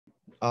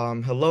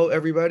Hello,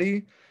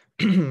 everybody.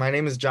 My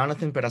name is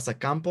Jonathan Peraza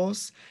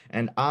Campos,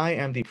 and I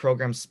am the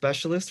program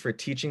specialist for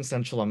Teaching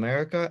Central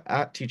America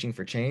at Teaching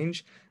for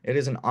Change. It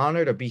is an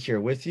honor to be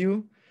here with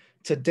you.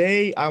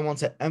 Today, I want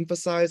to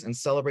emphasize and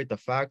celebrate the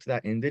fact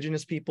that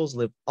Indigenous peoples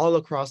live all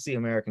across the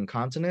American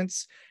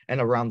continents and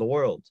around the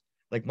world.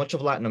 Like much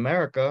of Latin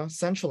America,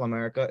 Central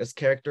America is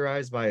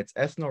characterized by its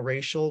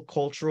ethno-racial,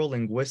 cultural,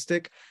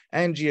 linguistic,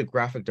 and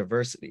geographic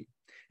diversity.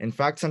 In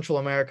fact, Central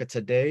America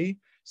today,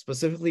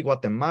 specifically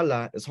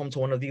Guatemala, is home to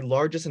one of the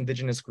largest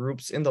indigenous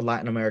groups in the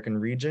Latin American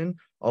region,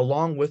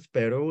 along with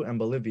Peru and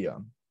Bolivia.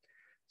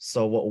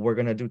 So what we're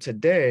going to do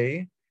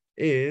today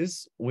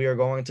is we are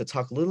going to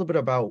talk a little bit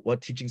about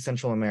what Teaching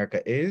Central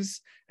America is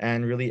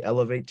and really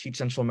elevate Teach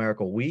Central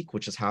America Week,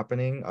 which is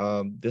happening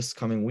this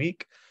coming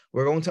week.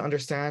 We're going to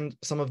understand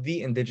some of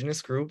the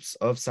indigenous groups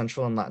of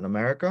Central and Latin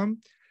America.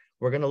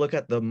 We're going to look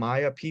at the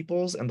Maya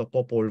peoples and the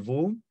Popol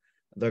Vuh,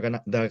 the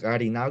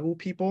Garinagu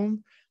people.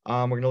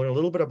 We're going to learn a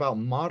little bit about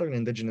modern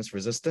indigenous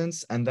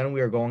resistance, and then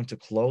we are going to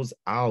close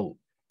out.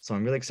 So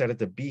I'm really excited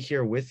to be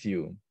here with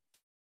you.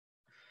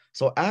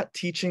 So at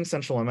Teaching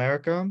Central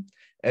America,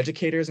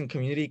 educators and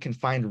community can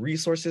find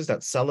resources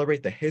that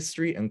celebrate the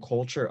history and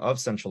culture of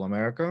Central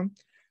America.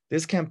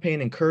 This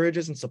campaign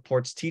encourages and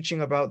supports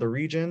teaching about the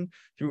region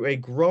through a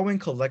growing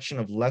collection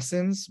of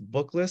lessons,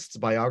 book lists,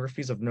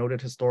 biographies of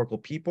noted historical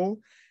people,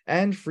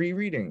 and free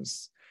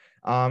readings.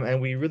 And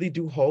we really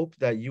do hope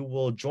that you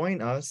will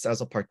join us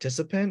as a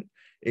participant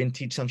in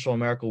Teach Central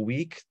America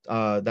Week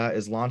that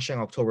is launching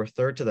October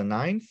 3rd to the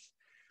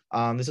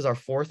 9th. This is our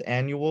 4th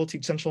annual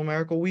Teach Central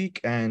America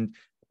Week, and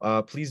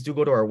please do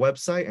go to our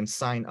website and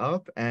sign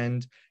up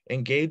and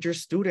engage your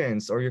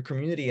students or your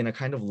community in a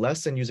kind of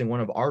lesson using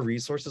one of our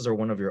resources or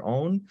one of your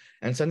own,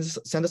 and send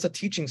us a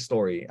teaching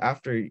story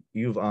after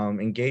you've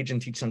engaged in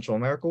Teach Central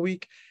America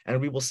Week,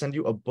 and we will send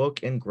you a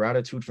book in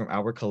gratitude from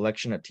our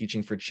collection at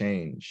Teaching for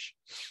Change.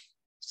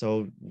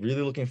 So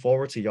really looking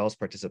forward to y'all's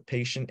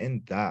participation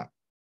in that.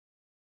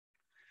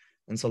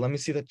 And so let me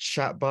see the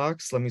chat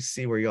box. Let me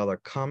see where y'all are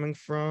coming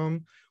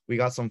from. We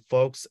got some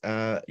folks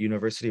at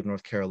University of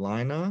North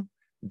Carolina,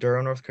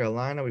 Durham, North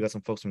Carolina. We got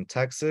some folks from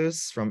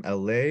Texas, from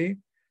LA,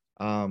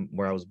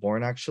 where I was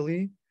born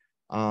actually.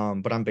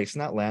 But I'm based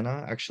in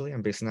Atlanta, actually.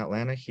 I'm based in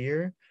Atlanta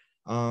here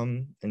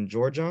in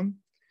Georgia.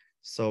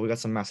 So we got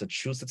some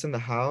Massachusetts in the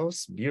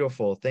house.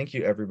 Beautiful. Thank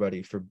you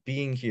everybody for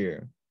being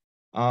here.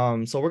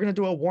 So we're gonna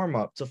do a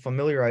warm-up to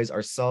familiarize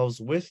ourselves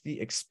with the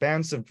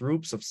expansive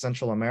groups of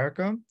Central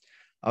America,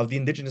 of the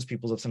indigenous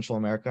peoples of Central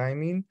America, I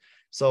mean.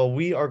 So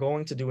we are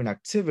going to do an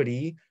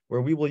activity where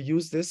we will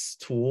use this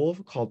tool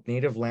called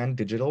Native Land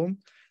Digital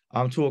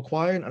to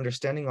acquire an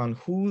understanding on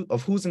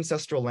whose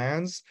ancestral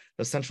lands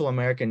the Central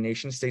American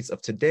nation states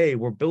of today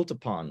were built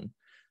upon.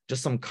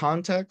 Just some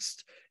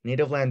context,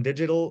 Native Land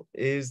Digital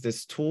is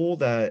this tool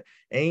that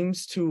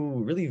aims to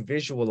really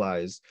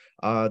visualize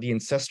the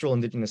ancestral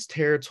indigenous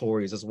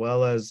territories, as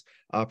well as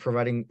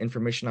providing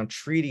information on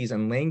treaties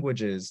and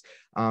languages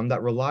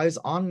that relies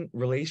on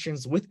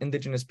relations with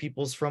indigenous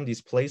peoples from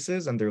these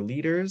places and their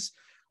leaders.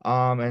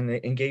 And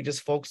it engages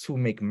folks who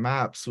make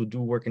maps, who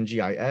do work in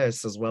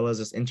GIS, as well as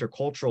this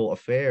intercultural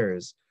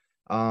affairs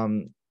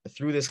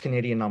through this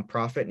Canadian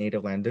nonprofit,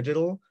 Native Land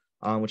Digital,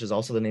 which is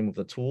also the name of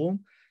the tool.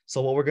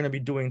 So what we're going to be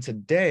doing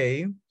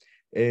today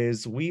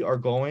is we are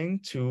going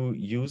to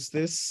use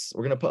this.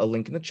 We're going to put a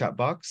link in the chat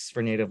box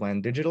for Native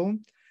Land Digital.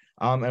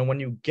 And when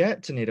you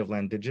get to Native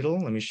Land Digital,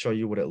 let me show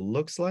you what it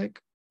looks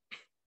like.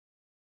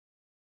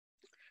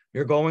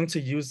 You're going to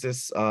use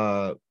this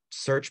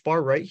search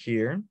bar right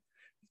here,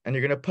 and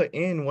you're going to put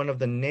in one of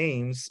the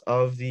names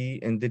of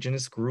the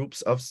indigenous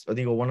groups of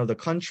one of the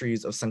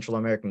countries of Central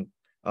America.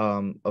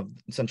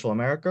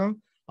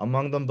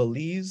 Among them,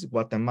 Belize,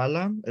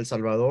 Guatemala, El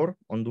Salvador,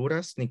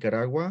 Honduras,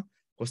 Nicaragua,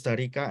 Costa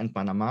Rica, and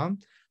Panama.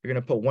 You're going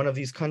to put one of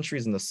these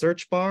countries in the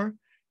search bar,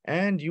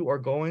 and you are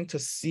going to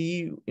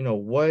see,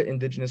 what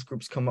indigenous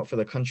groups come up for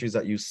the countries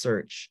that you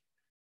search.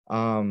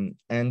 And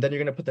then you're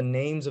going to put the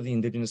names of the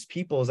indigenous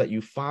peoples that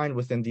you find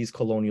within these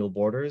colonial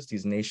borders,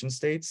 these nation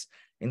states,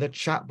 in the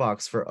chat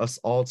box for us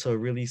all to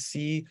really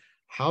see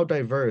how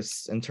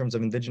diverse in terms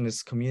of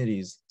indigenous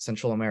communities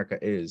Central America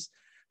is.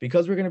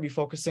 Because we're going to be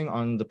focusing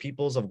on the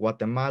peoples of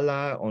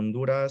Guatemala,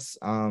 Honduras,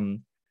 Guatemala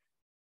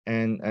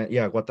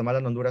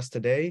and Honduras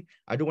today,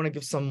 I do want to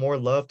give some more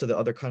love to the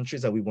other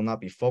countries that we will not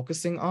be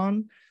focusing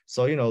on.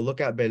 So, look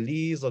at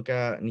Belize, look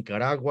at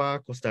Nicaragua,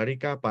 Costa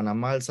Rica,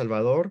 Panama, El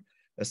Salvador,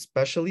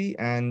 especially,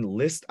 and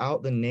list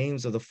out the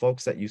names of the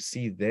folks that you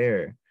see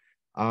there.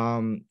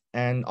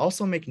 And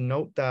also make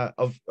note that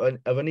of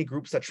any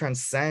groups that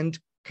transcend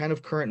kind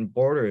of current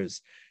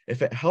borders.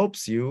 If it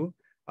helps you,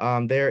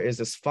 there is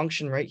this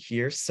function right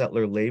here,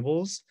 settler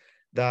labels,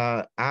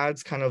 that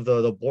adds kind of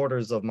the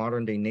borders of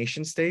modern day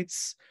nation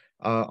states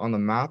on the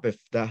map, if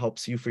that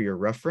helps you for your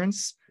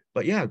reference.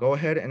 But yeah, go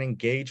ahead and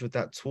engage with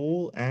that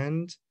tool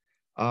and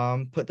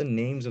put the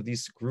names of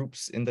these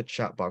groups in the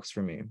chat box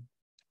for me.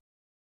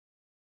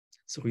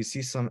 So we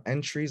see some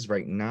entries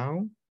right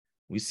now.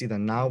 We see the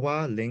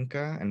Nahua,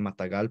 Lenca, and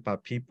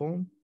Matagalpa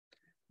people.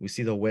 We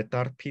see the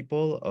Huetar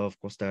people of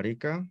Costa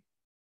Rica.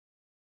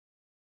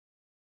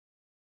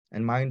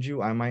 And mind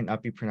you, I might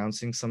not be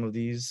pronouncing some of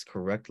these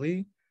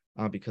correctly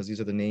because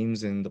these are the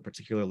names in the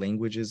particular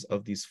languages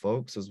of these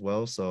folks as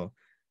well. So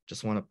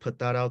just want to put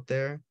that out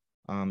there.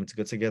 It's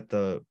good to get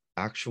the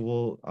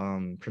actual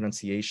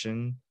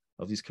pronunciation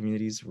of these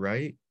communities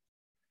right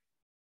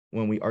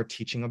when we are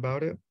teaching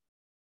about it. I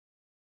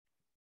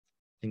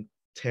think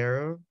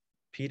Tara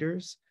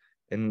Peters.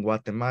 In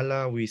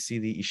Guatemala, we see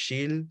the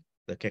Ixil,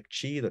 the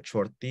Quechí, the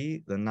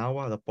Chortí, the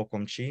Nahua, the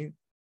Pocomchi.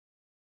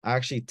 I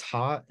actually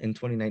taught in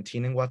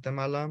 2019 in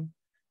Guatemala,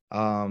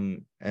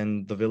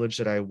 and the village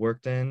that I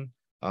worked in,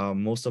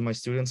 most of my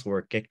students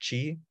were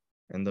Quechí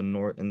in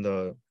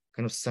the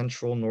kind of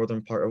central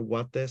northern part of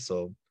Guate.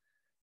 So,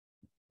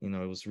 you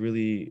know, it was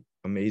really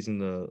amazing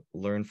to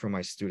learn from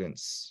my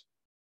students.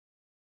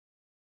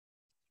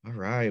 All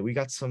right, we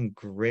got some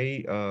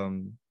great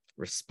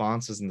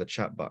responses in the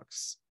chat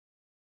box.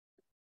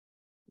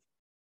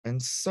 And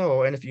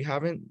if you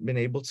haven't been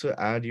able to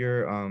add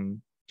your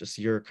just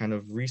your kind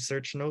of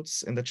research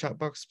notes in the chat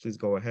box, please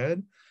go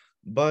ahead.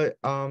 But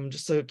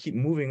just to keep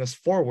moving us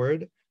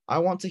forward, I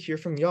want to hear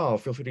from y'all.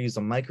 Feel free to use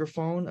the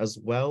microphone as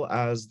well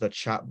as the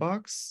chat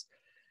box.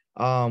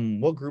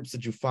 What groups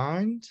did you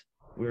find?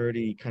 We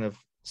already kind of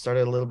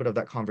started a little bit of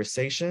that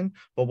conversation,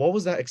 but what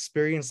was that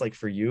experience like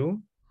for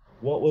you?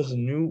 What was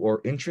new or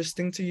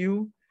interesting to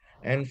you?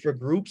 And for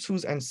groups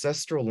whose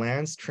ancestral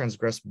lands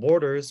transgress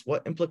borders,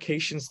 what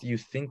implications do you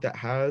think that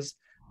has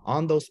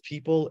on those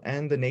people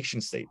and the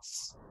nation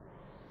states?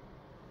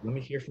 Let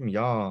me hear from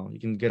y'all. You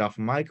can get off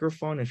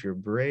microphone if you're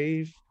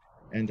brave,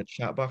 and the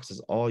chat box is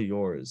all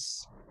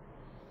yours.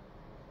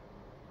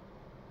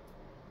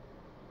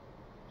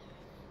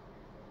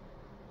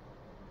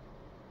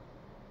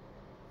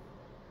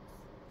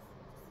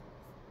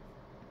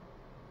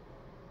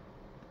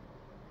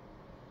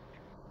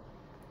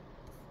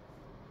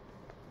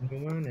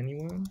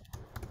 Anyone?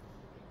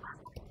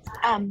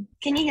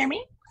 Can you hear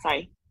me?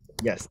 Sorry.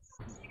 Yes.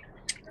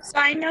 So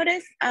I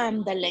noticed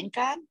the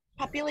Lenca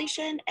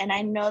population, and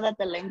I know that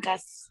the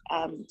Lencas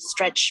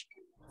stretch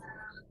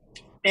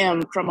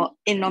from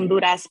in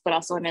Honduras, but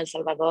also in El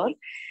Salvador.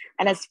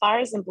 And as far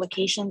as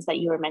implications that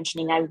you were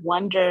mentioning, I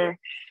wonder,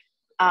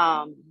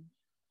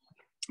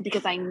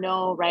 because I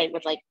know, right,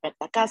 with like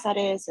Berta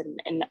Cáceres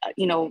and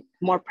you know,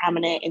 more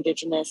prominent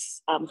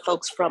indigenous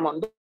folks from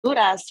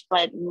Honduras,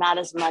 but not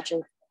as much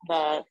of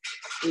the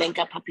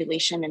Lenca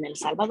population in El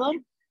Salvador.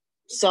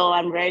 So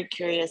I'm very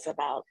curious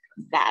about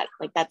that.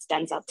 Like that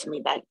stands out to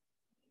me that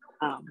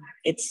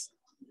it's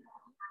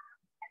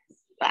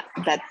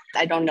that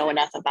I don't know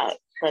enough about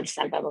the El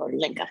Salvador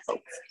Lenca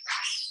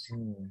folks.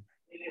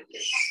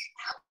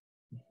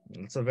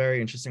 It's a very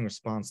interesting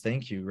response.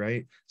 Thank you.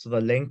 Right. So the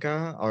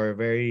Lenca are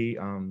very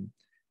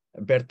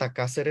Berta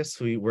Cáceres,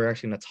 who we're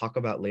actually going to talk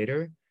about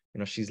later. You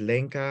know, she's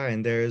Lenca,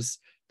 and there's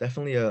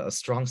definitely a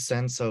strong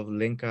sense of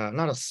Lenca,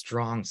 not a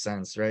strong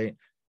sense, right?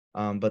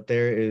 But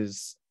there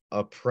is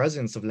a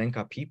presence of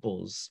Lenca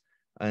peoples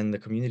and the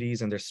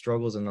communities and their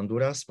struggles in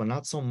Honduras, but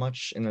not so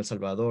much in El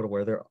Salvador,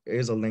 where there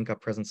is a Lenca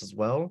presence as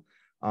well,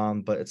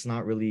 but it's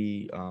not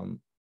really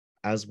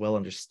as well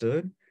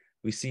understood.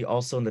 We see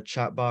also in the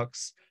chat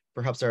box,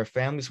 perhaps there are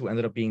families who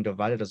ended up being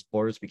divided as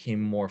borders became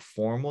more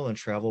formal and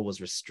travel was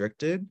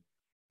restricted.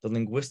 The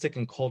linguistic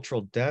and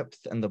cultural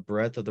depth and the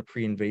breadth of the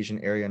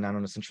pre-invasion area now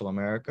known as Central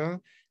America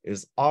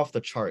is off the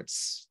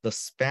charts. The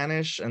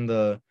Spanish and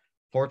the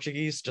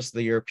Portuguese, just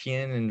the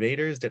European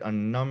invaders, did a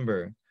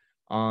number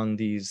on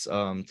these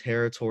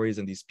territories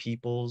and these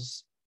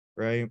peoples,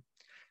 right?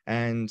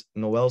 And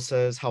Noel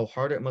says how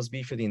hard it must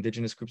be for the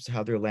indigenous groups to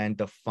have their land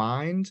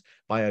defined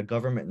by a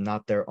government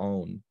not their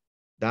own.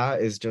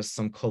 That is just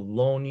some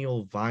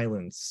colonial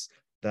violence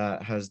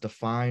that has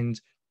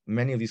defined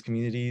many of these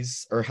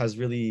communities, or has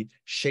really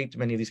shaped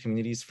many of these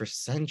communities for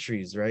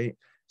centuries, right?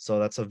 So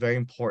that's a very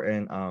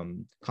important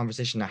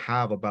conversation to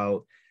have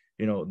about,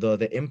 you know,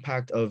 the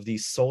impact of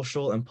these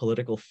social and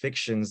political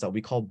fictions that we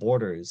call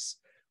borders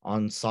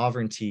on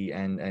sovereignty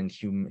and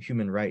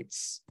human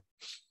rights.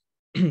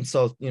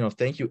 So, you know,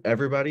 thank you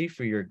everybody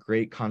for your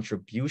great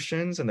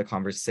contributions in the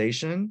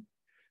conversation.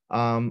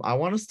 I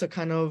want us to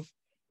kind of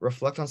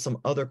reflect on some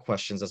other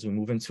questions as we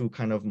move into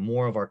kind of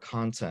more of our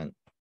content.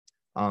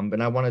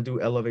 And I want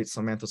to elevate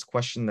Samantha's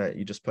question that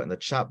you just put in the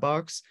chat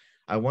box.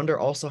 I wonder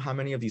also how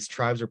many of these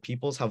tribes or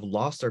peoples have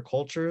lost their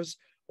cultures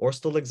or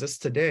still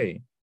exist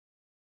today.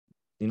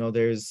 You know,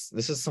 this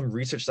is some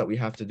research that we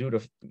have to do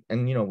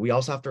and you know, we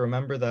also have to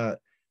remember that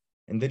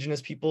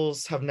Indigenous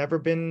peoples have never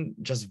been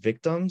just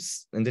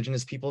victims.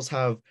 Indigenous peoples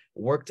have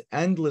worked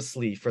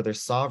endlessly for their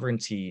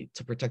sovereignty,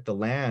 to protect the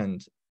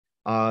land,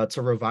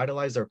 to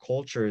revitalize their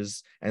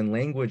cultures and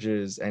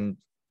languages, and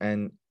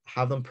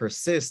have them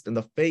persist in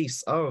the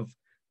face of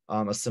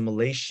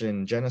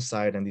assimilation,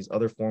 genocide, and these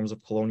other forms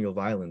of colonial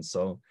violence.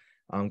 So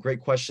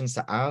great questions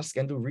to ask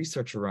and do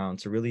research around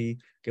to really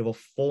give a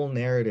full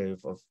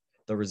narrative of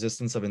the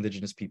resistance of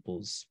Indigenous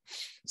peoples.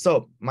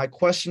 So my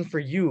question for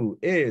you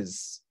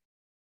is,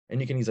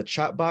 And you can use a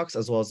chat box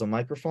as well as a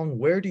microphone.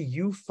 Where do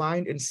you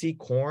find and see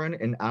corn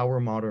in our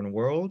modern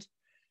world?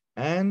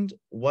 And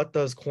what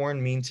does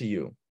corn mean to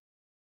you?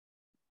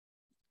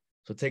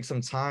 So take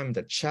some time in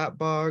the chat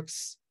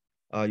box,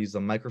 use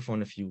the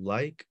microphone if you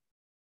like.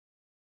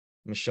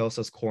 Michelle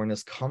says corn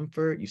is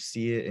comfort. You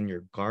see it in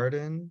your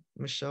garden,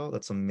 Michelle.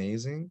 That's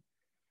amazing.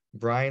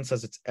 Brian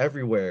says it's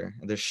everywhere.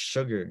 There's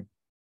sugar.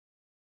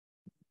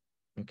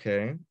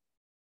 Okay.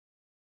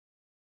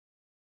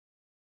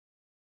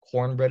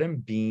 Cornbread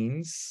and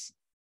beans.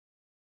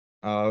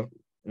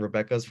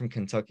 Rebecca's from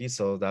Kentucky,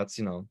 so that's,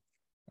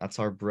 that's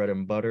our bread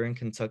and butter in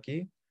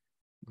Kentucky.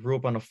 Grew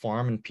up on a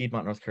farm in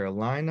Piedmont, North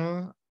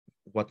Carolina.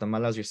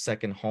 Guatemala is your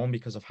second home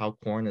because of how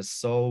corn is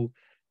so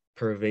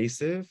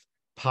pervasive.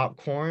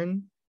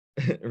 Popcorn,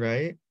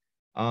 right?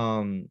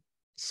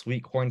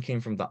 Sweet corn came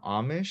from the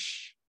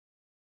Amish.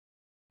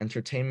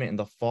 Entertainment in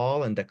the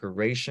fall and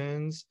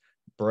decorations.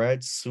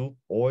 Bread, soup,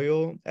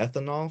 oil,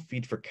 ethanol,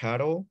 feed for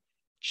cattle,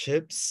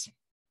 chips,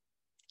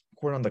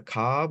 corn on the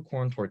cob,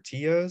 corn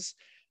tortillas,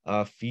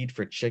 feed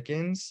for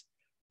chickens.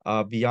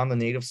 Beyond the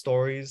native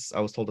stories, I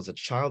was told as a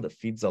child, it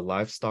feeds the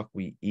livestock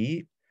we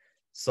eat.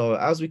 So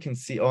as we can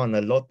see, and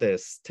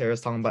elotes,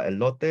 Tara's talking about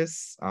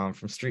elotes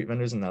from street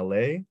vendors in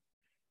LA.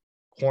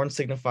 Corn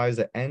signifies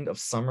the end of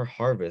summer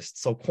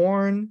harvest. So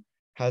corn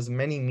has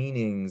many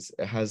meanings.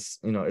 It has,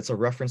 it's a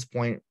reference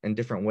point in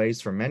different ways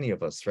for many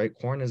of us, right?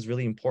 Corn is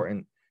really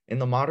important in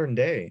the modern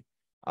day.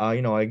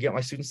 I get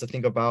my students to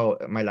think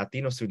about, my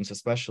Latino students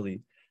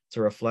especially,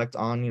 to reflect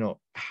on,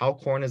 how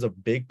corn is a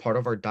big part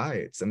of our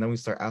diets. And then we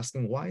start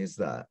asking, why is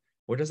that?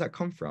 Where does that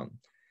come from?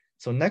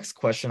 So next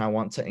question I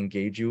want to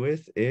engage you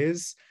with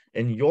is,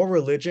 in your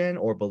religion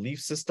or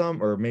belief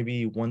system, or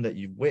maybe one that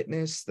you've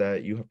witnessed,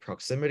 that you have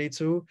proximity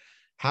to,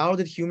 how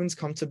did humans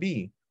come to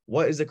be?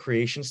 What is the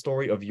creation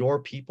story of your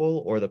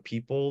people or the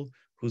people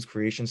whose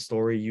creation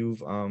story you've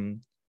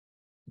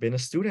been a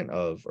student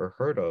of or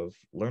heard of,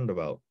 learned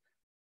about?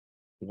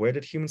 Where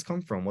did humans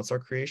come from? What's our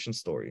creation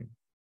story?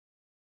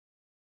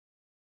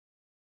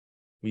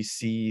 We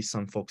see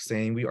some folks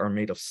saying we are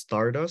made of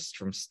stardust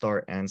from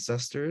star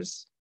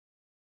ancestors.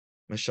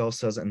 Michelle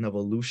says an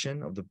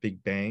evolution of the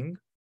Big Bang.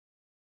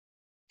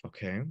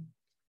 Okay.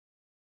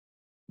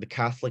 The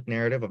Catholic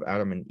narrative of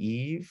Adam and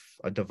Eve,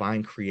 a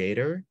divine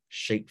creator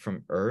shaped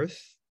from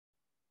earth.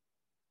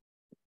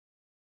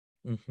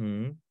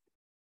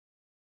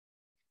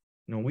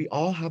 We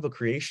all have a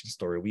creation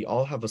story. We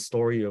all have a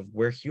story of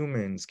where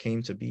humans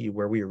came to be,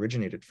 where we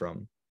originated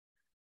from.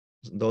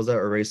 Those that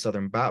are raised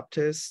Southern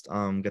Baptist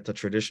get the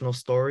traditional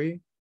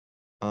story.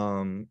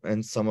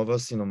 And some of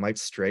us, might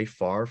stray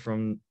far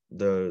from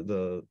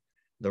the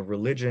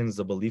religions,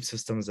 the belief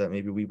systems that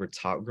maybe we were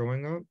taught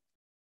growing up.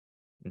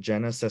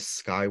 Jenna says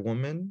sky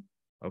woman.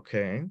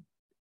 Okay.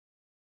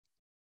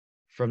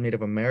 From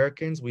Native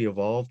Americans, we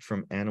evolved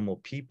from animal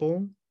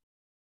people.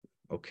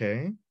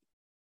 Okay.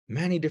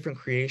 Many different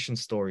creation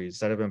stories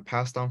that have been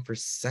passed on for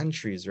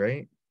centuries,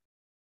 right?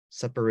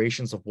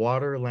 Separations of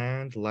water,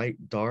 land, light,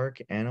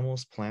 dark,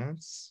 animals,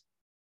 plants.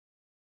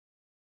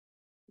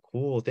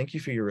 Cool. Thank you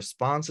for your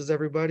responses,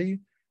 everybody.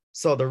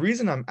 So the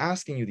reason I'm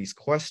asking you these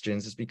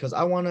questions is because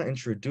I want to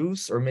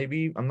introduce, or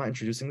maybe I'm not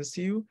introducing this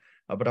to you,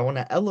 but I want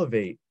to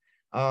elevate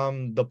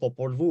the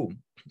Popol Vuh.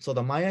 So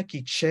the Maya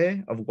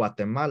Quiche of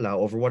Guatemala,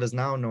 over what is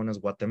now known as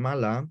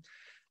Guatemala,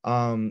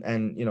 and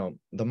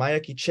the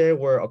Maya Quiche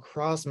were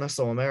across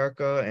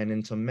Mesoamerica and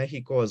into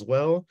Mexico as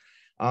well.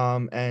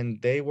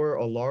 And they were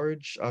a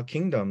large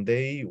kingdom.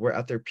 They were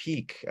at their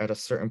peak at a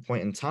certain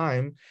point in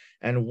time.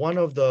 And one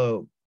of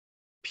the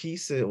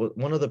pieces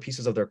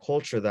of their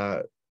culture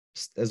that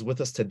is with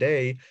us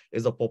today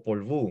is the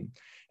Popol Vuh.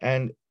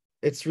 And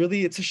it's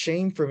a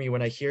shame for me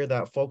when I hear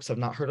that folks have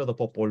not heard of the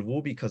Popol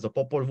Vuh, because the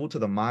Popol Vuh to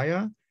the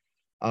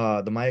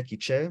Maya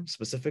Quiche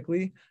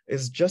specifically,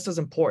 is just as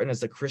important as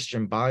the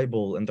Christian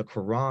Bible and the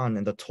Quran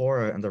and the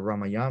Torah and the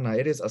Ramayana.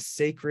 It is a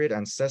sacred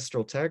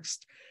ancestral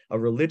text, a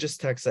religious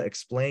text that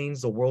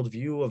explains the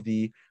worldview of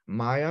the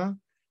Maya,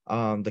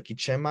 the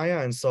Quiche Maya.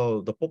 And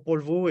so the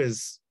Popol Vuh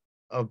is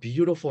a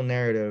beautiful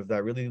narrative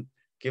that really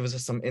gives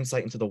us some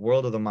insight into the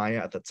world of the Maya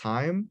at the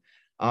time.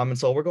 And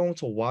so we're going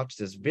to watch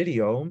this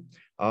video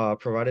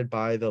provided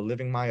by the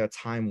Living Maya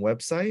Time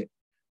website,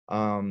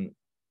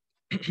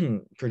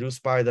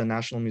 produced by the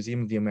National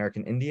Museum of the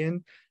American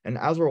Indian. And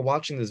as we're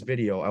watching this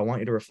video, I want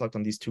you to reflect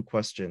on these two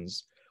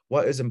questions.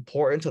 What is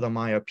important to the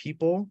Maya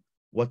people?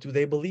 What do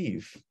they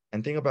believe?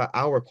 And think about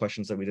our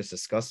questions that we just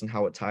discussed and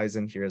how it ties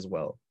in here as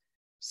well.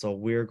 So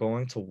we're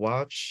going to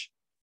watch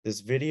this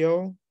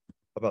video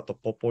about the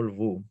Popol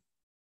Vuh.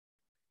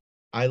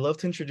 I love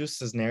to introduce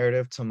this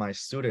narrative to my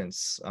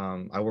students.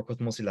 I work with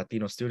mostly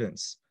Latino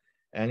students.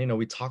 And,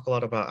 we talk a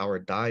lot about our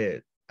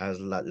diet as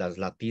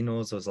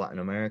Latinos, as Latin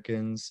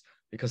Americans,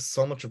 because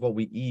so much of what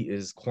we eat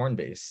is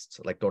corn-based,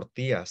 like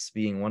tortillas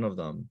being one of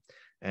them.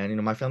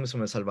 And, my family's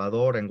from El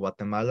Salvador and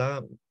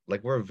Guatemala.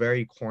 Like, we're a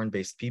very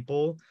corn-based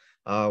people.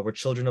 We're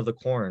children of the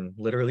corn,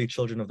 literally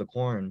children of the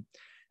corn.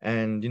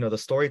 And, the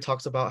story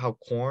talks about how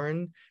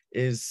corn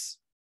is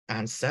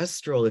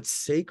ancestral, it's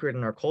sacred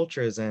in our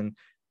cultures. And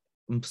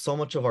so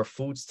much of our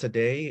foods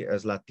today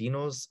as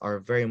Latinos are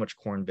very much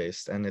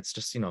corn-based, and it's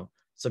just,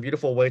 it's a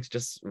beautiful way to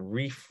just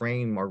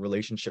reframe our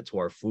relationship to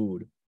our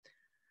food.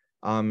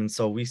 And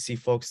so we see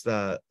folks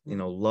that,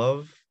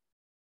 love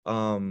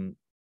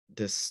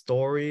this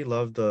story,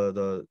 love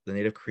the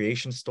native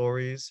creation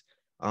stories.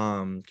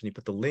 Can you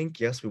put the link?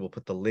 Yes, we will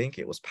put the link.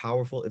 It was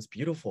powerful. It's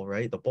beautiful,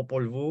 right? The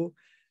Popol Vuh.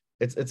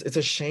 It's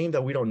a shame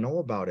that we don't know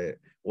about it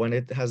when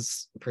it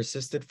has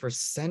persisted for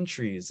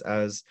centuries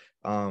as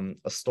a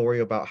story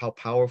about how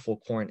powerful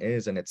corn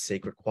is and its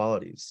sacred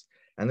qualities.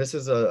 And this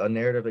is a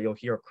narrative that you'll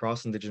hear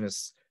across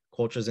indigenous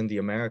cultures in the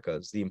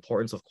Americas, the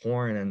importance of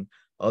corn and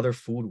other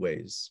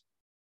foodways.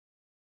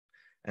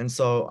 And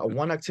so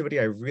one activity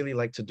I really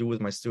like to do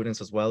with my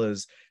students as well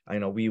is,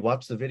 we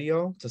watch the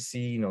video to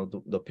see,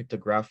 the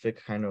pictographic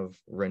kind of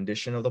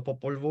rendition of the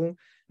Popol Vuh. And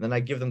then I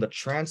give them the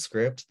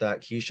transcript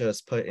that Keisha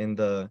has put in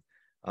the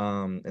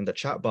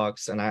chat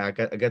box, and I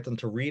get them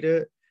to read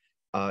it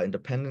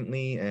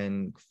independently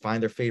and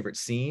find their favorite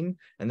scene,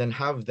 and then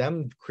have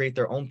them create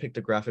their own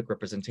pictographic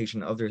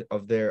representation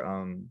of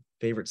their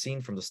favorite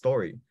scene from the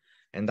story.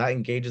 And that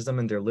engages them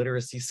in their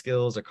literacy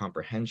skills, their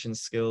comprehension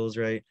skills,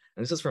 right?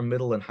 And this is for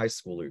middle and high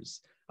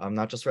schoolers,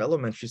 not just for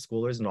elementary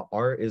schoolers.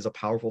 Art is a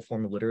powerful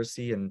form of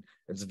literacy, and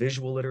it's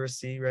visual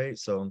literacy, right?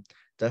 So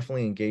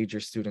definitely engage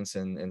your students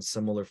in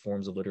similar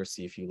forms of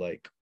literacy if you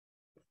like.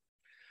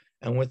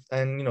 And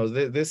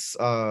this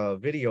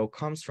video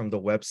comes from the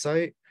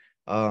website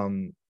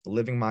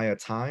Living Maya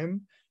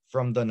Time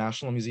from the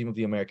National Museum of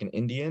the American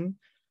Indian.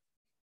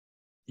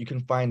 You can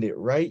find it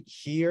right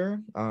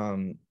here.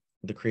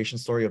 The creation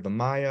story of the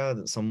Maya,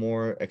 some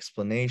more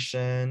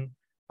explanation,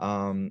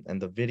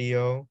 and the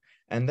video.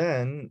 And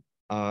then,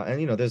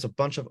 there's a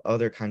bunch of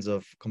other kinds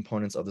of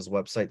components of this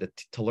website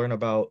to learn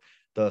about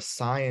the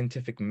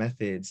scientific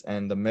methods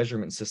and the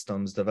measurement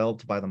systems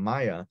developed by the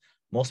Maya.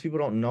 Most people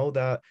don't know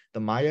that the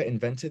Maya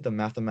invented the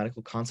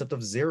mathematical concept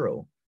of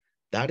zero.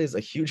 That is a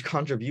huge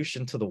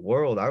contribution to the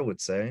world, I would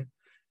say.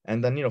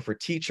 And then, for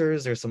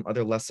teachers, there's some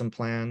other lesson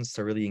plans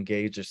to really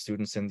engage their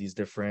students in these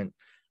different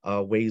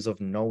ways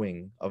of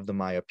knowing of the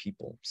Maya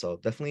people. So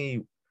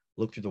definitely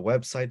look through the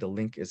website. The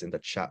link is in the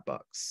chat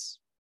box.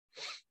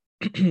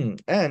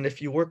 And if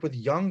you work with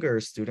younger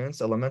students,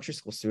 elementary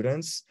school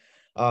students,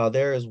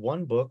 there is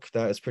one book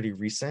that is pretty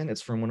recent.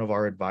 It's from one of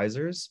our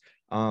advisors,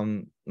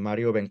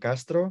 Mario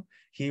Bencastro.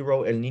 He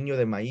wrote El Niño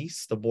de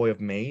Maíz, The Boy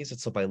of Maize.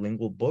 It's a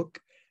bilingual book,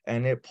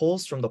 and it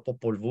pulls from the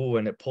Popol Vuh,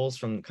 and it pulls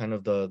from kind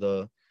of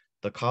the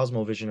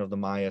cosmovision of the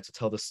Maya to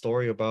tell the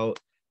story about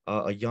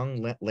a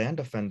young land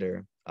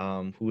defender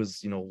who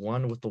is,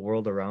 one with the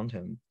world around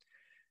him.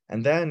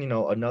 And then,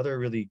 another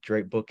really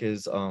great book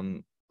is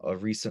a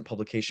recent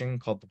publication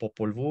called The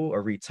Popol Vuh, a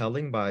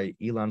retelling by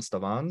Ilan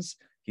Stavans.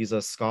 He's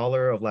a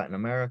scholar of Latin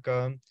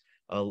America,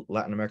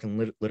 Latin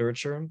American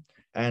literature,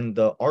 and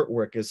the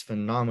artwork is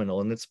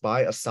phenomenal. And it's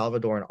by a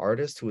Salvadoran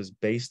artist who is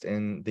based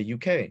in the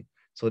UK.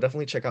 So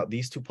definitely check out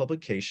these two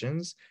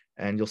publications,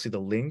 and you'll see the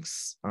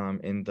links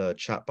in the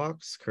chat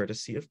box,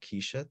 courtesy of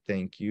Keisha.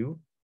 Thank you.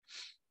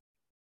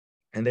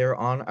 And they're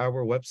on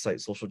our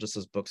website, Social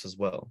Justice Books, as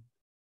well.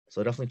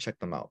 So definitely check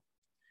them out.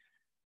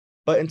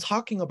 But in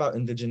talking about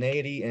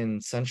indigeneity in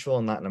Central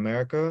and Latin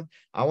America,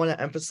 I want to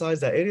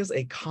emphasize that it is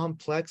a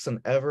complex and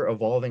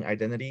ever-evolving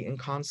identity and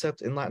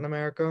concept in Latin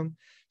America.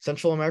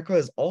 Central America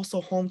is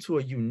also home to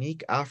a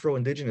unique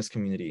Afro-Indigenous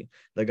community.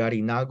 The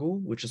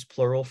Garinagu, which is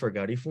plural for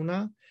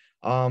Garifuna,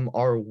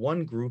 are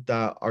one group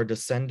that are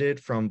descended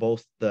from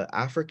both the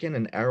African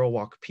and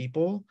Arawak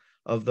people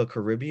of the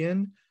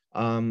Caribbean,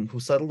 who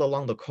settled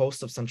along the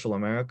coast of Central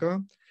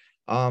America.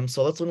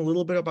 So let's learn a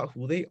little bit about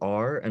who they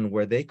are and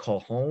where they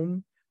call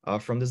home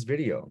from this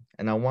video.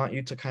 And I want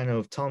you to kind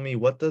of tell me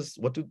what does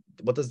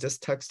this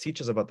text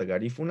teach us about the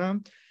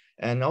Garifuna,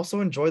 and also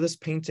enjoy this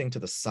painting to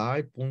the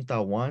side,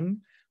 Punta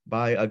One,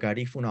 by a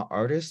Garifuna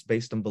artist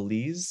based in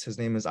Belize. His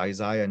name is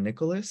Isaiah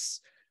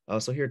Nicholas.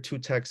 So here are two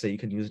texts that you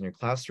can use in your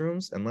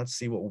classrooms, and let's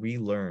see what we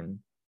learn.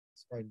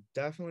 So I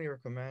definitely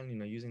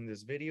recommend, using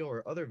this video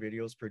or other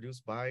videos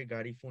produced by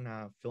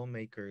Garifuna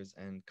filmmakers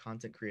and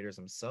content creators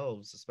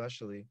themselves,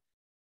 especially,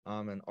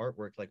 and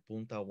artwork like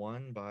Punta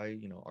One by,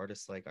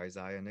 artists like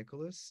Isaiah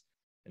Nicholas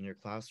in your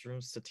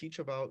classrooms to teach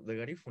about the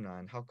Garifuna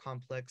and how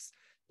complex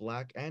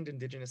Black and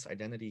Indigenous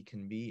identity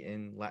can be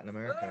in Latin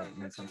America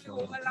and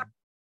Central America.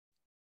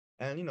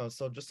 And,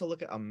 so just to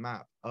look at a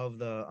map of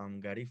the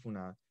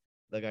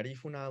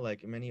Garifuna,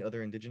 like many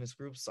other indigenous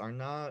groups, are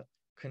not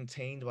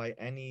contained by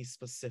any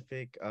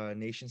specific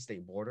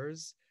nation-state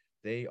borders.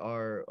 They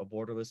are a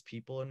borderless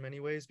people in many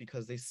ways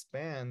because they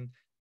span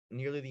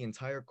nearly the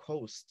entire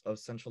coast of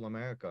Central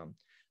America.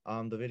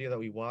 The video that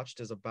we watched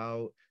is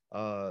about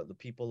the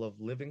people of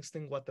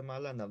Livingston,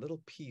 Guatemala, and that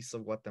little piece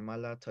of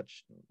Guatemala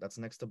that's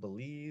next to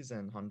Belize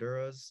and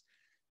Honduras.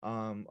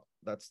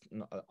 That's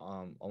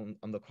on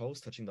the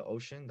coast, touching the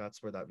ocean.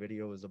 That's where that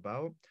video is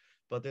about.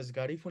 But there's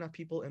Garifuna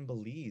people in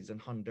Belize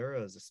and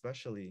Honduras,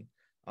 especially,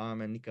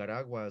 and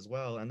Nicaragua as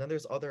well. And then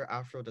there's other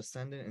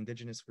Afro-descendant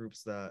indigenous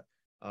groups that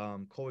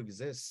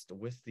coexist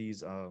with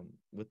these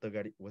with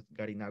with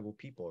Garinagu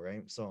people,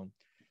 right? So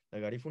the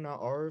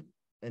Garifuna are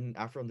an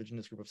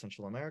Afro-Indigenous group of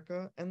Central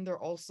America, and they're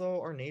also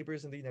our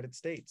neighbors in the United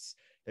States.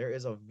 There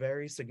is a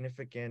very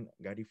significant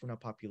Garifuna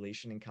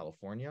population in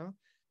California.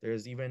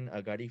 There's even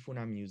a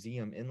Garifuna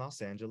museum in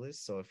Los Angeles.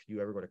 So if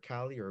you ever go to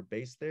Cali or are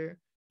based there,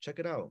 check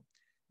it out.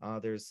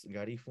 There's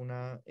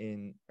Garifuna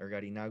in or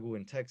Garinagu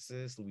in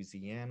Texas,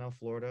 Louisiana,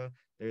 Florida.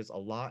 There's a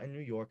lot in New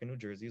York and New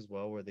Jersey as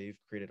well, where they've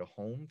created a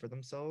home for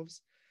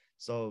themselves.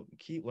 So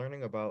keep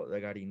learning about the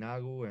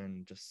Garinagu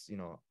and just,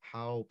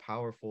 how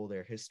powerful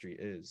their history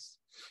is.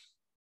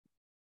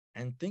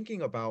 And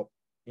thinking about,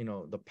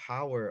 the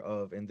power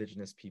of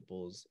indigenous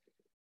peoples,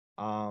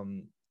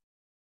 um,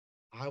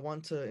 I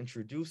want to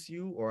introduce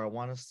you, or I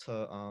want us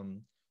to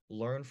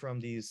learn from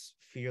these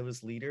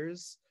fearless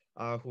leaders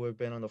who have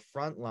been on the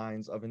front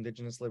lines of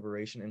indigenous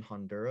liberation in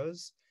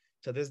Honduras.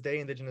 To this day,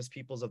 indigenous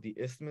peoples of the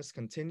Isthmus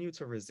continue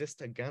to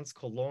resist against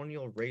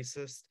colonial,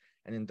 racist,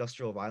 and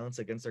industrial violence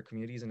against their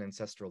communities and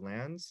ancestral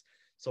lands.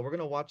 So we're going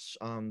to watch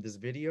this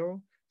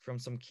video from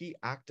some key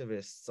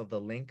activists of the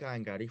Lenca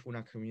and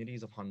Garifuna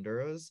communities of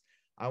Honduras.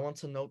 I want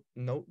to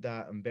note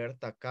that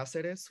Berta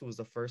Cáceres, who was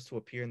the first to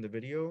appear in the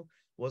video,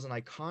 was an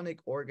iconic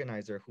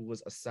organizer who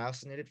was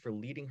assassinated for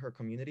leading her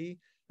community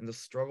in the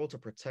struggle to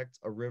protect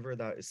a river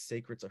that is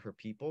sacred to her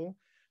people.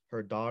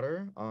 Her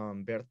daughter,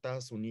 Berta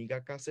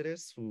Zuniga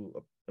Cáceres, who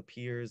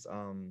appears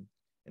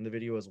in the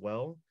video as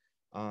well,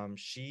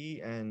 she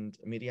and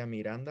Miriam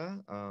Miranda,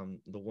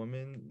 the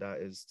woman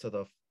that is to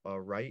the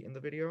right in the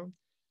video,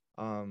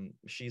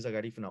 she's a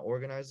Garifuna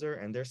organizer,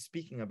 and they're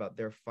speaking about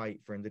their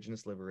fight for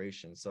indigenous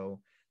liberation. So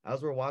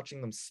as we're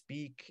watching them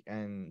speak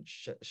and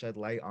shed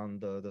light on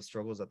the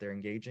struggles that they're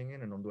engaging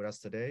in Honduras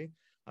today,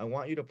 I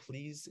want you to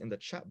please, in the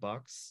chat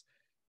box,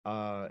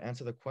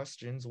 answer the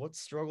questions. What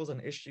struggles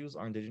and issues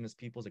are indigenous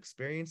peoples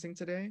experiencing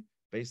today,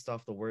 based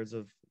off the words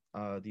of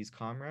these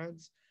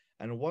comrades?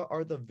 And what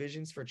are the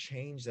visions for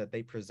change that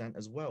they present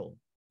as well?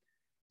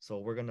 So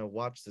we're gonna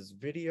watch this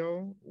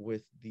video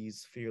with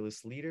these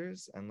fearless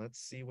leaders, and let's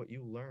see what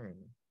you learn.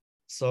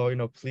 So,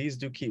 please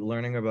do keep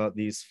learning about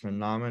these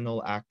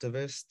phenomenal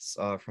activists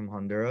from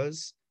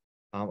Honduras,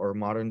 or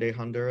modern day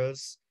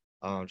Honduras,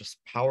 just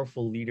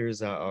powerful leaders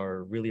that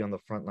are really on the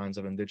front lines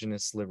of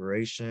indigenous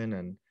liberation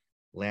and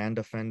land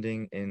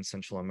defending in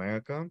Central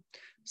America.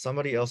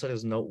 Somebody else that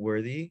is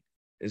noteworthy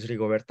is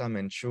Rigoberta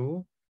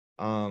Menchú,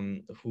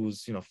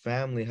 whose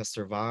family has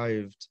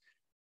survived,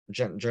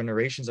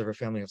 generations of her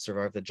family have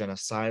survived the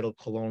genocidal,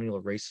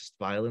 colonial, racist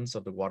violence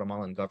of the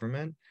Guatemalan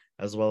government,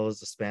 as well as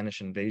the Spanish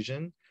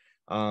invasion.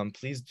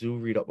 Please do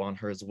read up on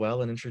her as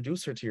well and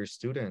introduce her to your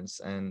students,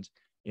 and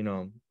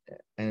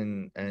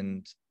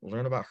and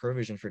learn about her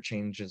vision for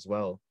change as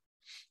well,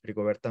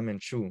 Rigoberta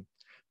Menchú.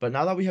 But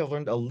now that we have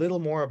learned a little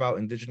more about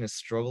indigenous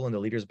struggle and the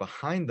leaders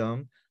behind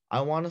them,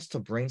 I want us to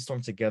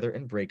brainstorm together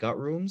in breakout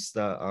rooms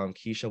that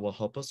Keisha will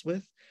help us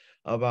with,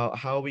 about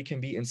how we can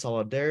be in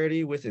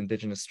solidarity with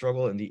indigenous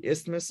struggle in the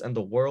Isthmus and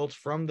the world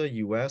from the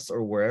US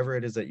or wherever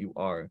it is that you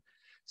are.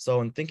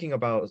 So in thinking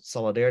about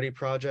solidarity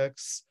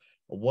projects,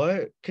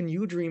 what can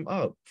you dream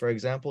up? For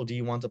example, do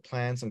you want to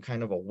plan some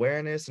kind of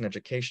awareness and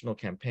educational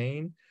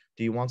campaign?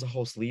 Do you want to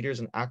host leaders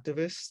and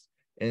activists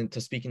and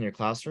to speak in your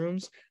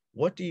classrooms?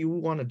 What do you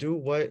want to do?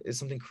 What is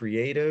something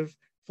creative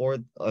for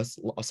a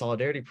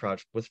solidarity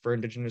project for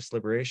indigenous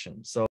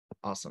liberation? So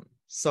awesome.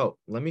 So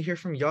let me hear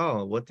from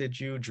y'all. What did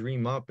you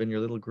dream up in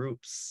your little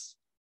groups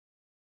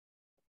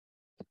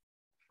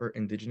for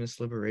indigenous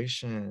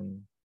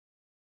liberation?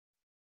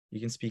 You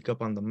can speak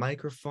up on the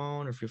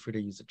microphone or feel free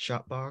to use the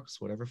chat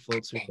box, whatever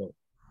floats your boat.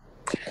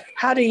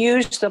 How to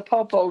use the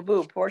Popol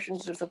Vuh,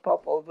 portions of the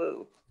Popol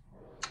Vuh,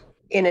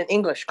 in an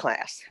English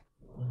class.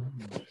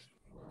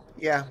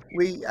 Yeah,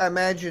 we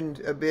imagined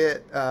a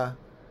bit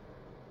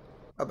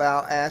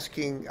about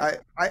asking.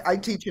 I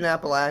teach in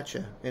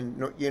Appalachia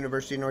in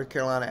University of North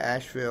Carolina,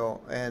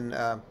 Asheville, and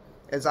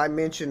as I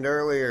mentioned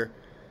earlier,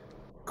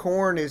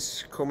 corn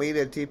is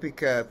comida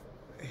típica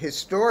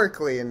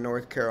historically in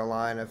North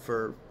Carolina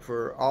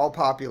for all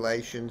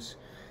populations,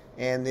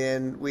 and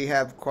then we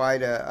have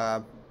quite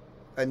a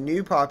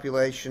new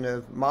population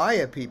of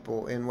Maya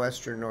people in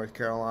Western North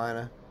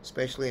Carolina,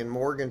 especially in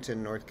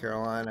Morganton, North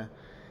Carolina.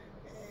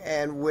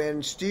 And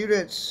when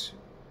students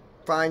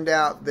find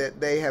out that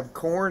they have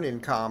corn in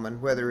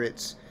common, whether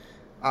it's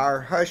our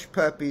hush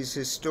puppies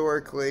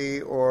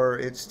historically, or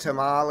it's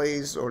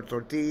tamales or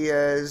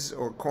tortillas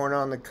or corn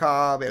on the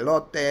cob,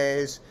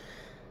 elotes,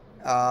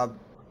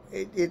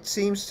 it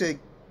seems to,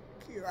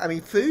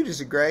 food is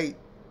a great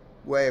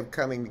way of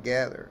coming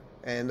together.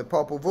 And the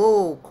Popol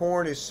Vuh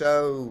corn is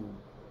so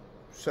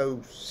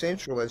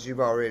central, as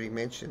you've already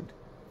mentioned.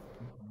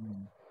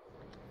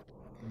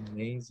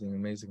 Amazing,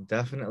 amazing.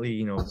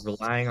 Definitely,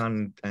 relying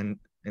on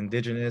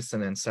indigenous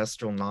and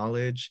ancestral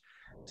knowledge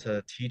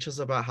to teach us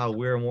about how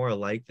we're more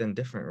alike than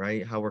different,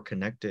 right? How we're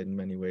connected in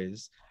many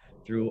ways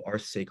through our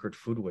sacred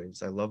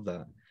foodways. I love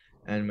that.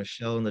 And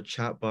Michelle in the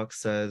chat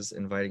box says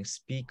inviting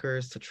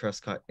speakers to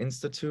Trescott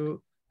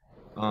Institute,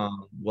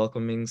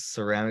 welcoming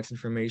ceramics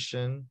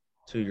information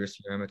to your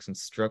ceramics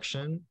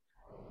instruction.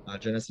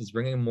 Genesis is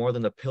bringing more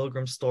than a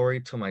pilgrim story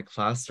to my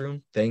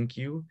classroom. Thank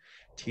you.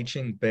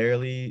 Teachers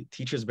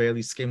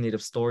barely skim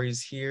native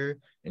stories here,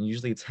 and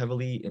usually it's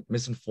heavily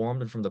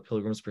misinformed and from the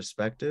pilgrim's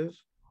perspective.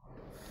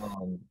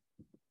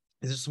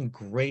 These are some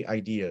great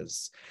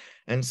ideas.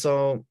 And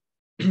so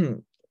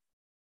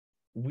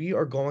we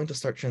are going to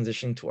start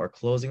transitioning to our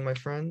closing, my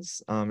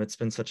friends. It's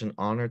been such an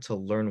honor to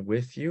learn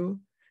with you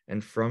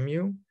and from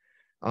you.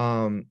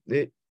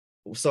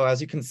 So as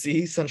you can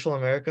see, Central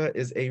America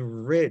is a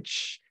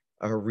rich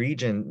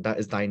region that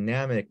is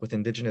dynamic with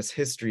indigenous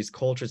histories,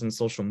 cultures, and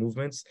social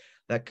movements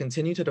that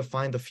continue to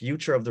define the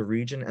future of the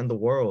region and the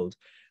world.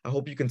 I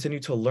hope you continue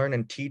to learn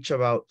and teach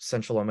about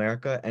Central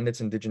America and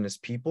its indigenous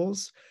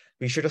peoples.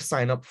 Be sure to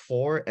sign up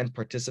for and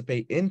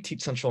participate in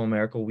Teach Central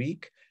America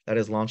Week that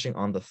is launching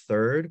on the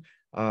 3rd.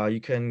 You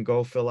can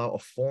go fill out a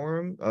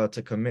form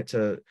to commit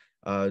to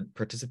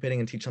participating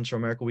in Teach Central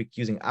America Week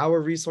using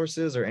our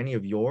resources or any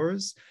of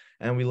yours.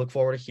 And we look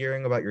forward to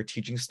hearing about your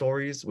teaching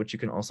stories, which you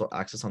can also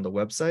access on the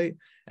website.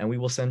 And we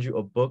will send you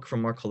a book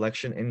from our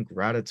collection in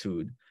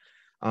gratitude.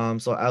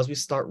 So as we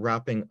start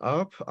wrapping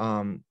up,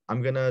 I'm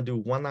gonna do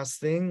one last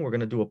thing. We're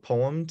gonna do a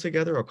poem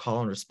together, a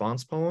call and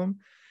response poem.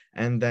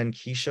 And then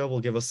Keisha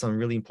will give us some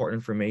really important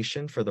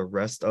information for the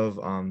rest of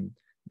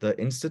the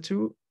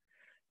Institute.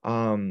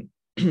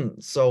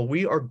 So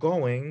we are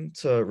going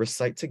to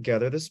recite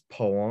together this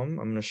poem.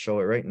 I'm gonna show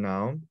it right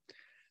now,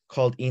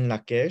 called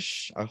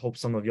Inlakesh. I hope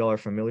some of y'all are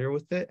familiar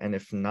with it, and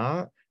if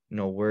not,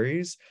 no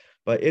worries.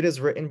 But it is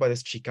written by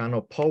this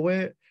Chicano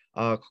poet.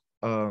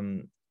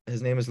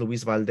 His name is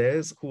Luis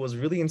Valdez, who was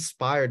really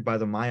inspired by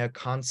the Maya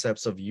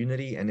concepts of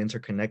unity and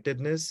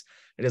interconnectedness.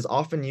 It is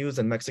often used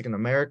in Mexican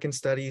American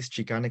studies,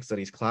 Chicanic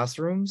studies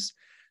classrooms,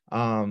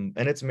 and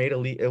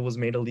it was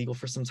made illegal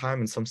for some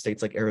time in some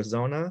states like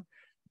Arizona.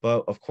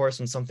 But of course,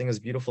 when something as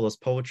beautiful as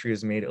poetry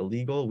is made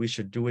illegal, we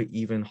should do it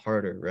even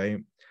harder, right?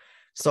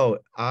 So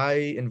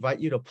I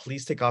invite you to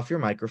please take off your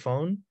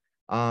microphone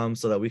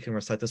so that we can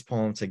recite this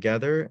poem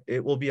together.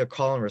 It will be a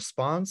call and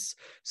response.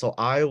 So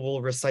I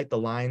will recite the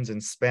lines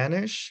in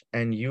Spanish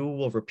and you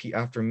will repeat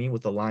after me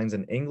with the lines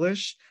in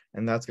English.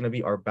 And that's going to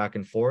be our back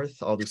and forth.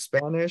 I'll do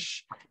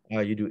Spanish,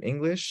 you do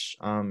English.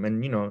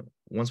 And, you know,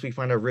 once we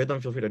find a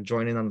rhythm, feel free to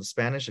join in on the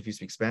Spanish if you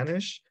speak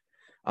Spanish.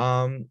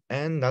 And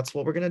that's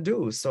what we're going to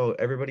do. So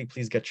everybody,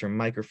 please get your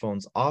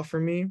microphones off for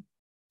me.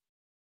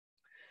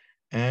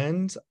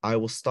 And I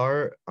will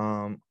start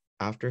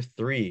after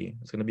 3.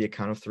 It's going to be a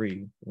count of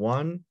 3.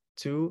 1,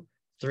 2,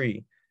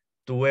 3.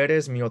 Tú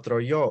eres mi otro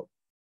yo.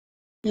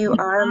 You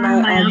are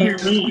my other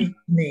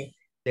me.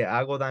 Te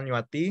hago daño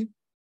a ti.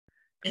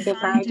 If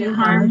I do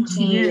harm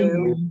to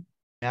you,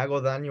 Me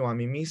hago daño a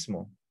mí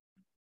mismo.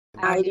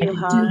 I do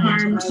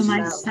harm to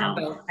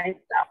myself.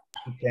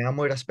 Te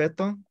amo y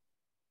respeto.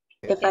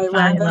 If I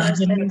love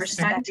and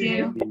respect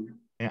you,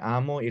 Me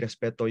amo y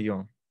respeto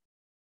yo.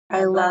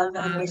 I love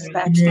and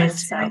respect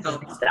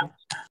myself.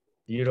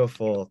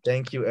 Beautiful.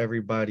 Thank you,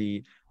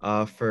 everybody,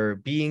 for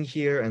being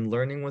here and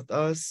learning with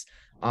us.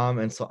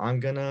 And so I'm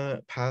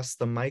gonna pass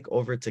the mic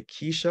over to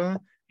Keisha.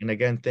 And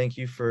again, thank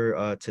you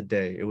for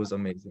today. It was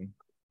amazing.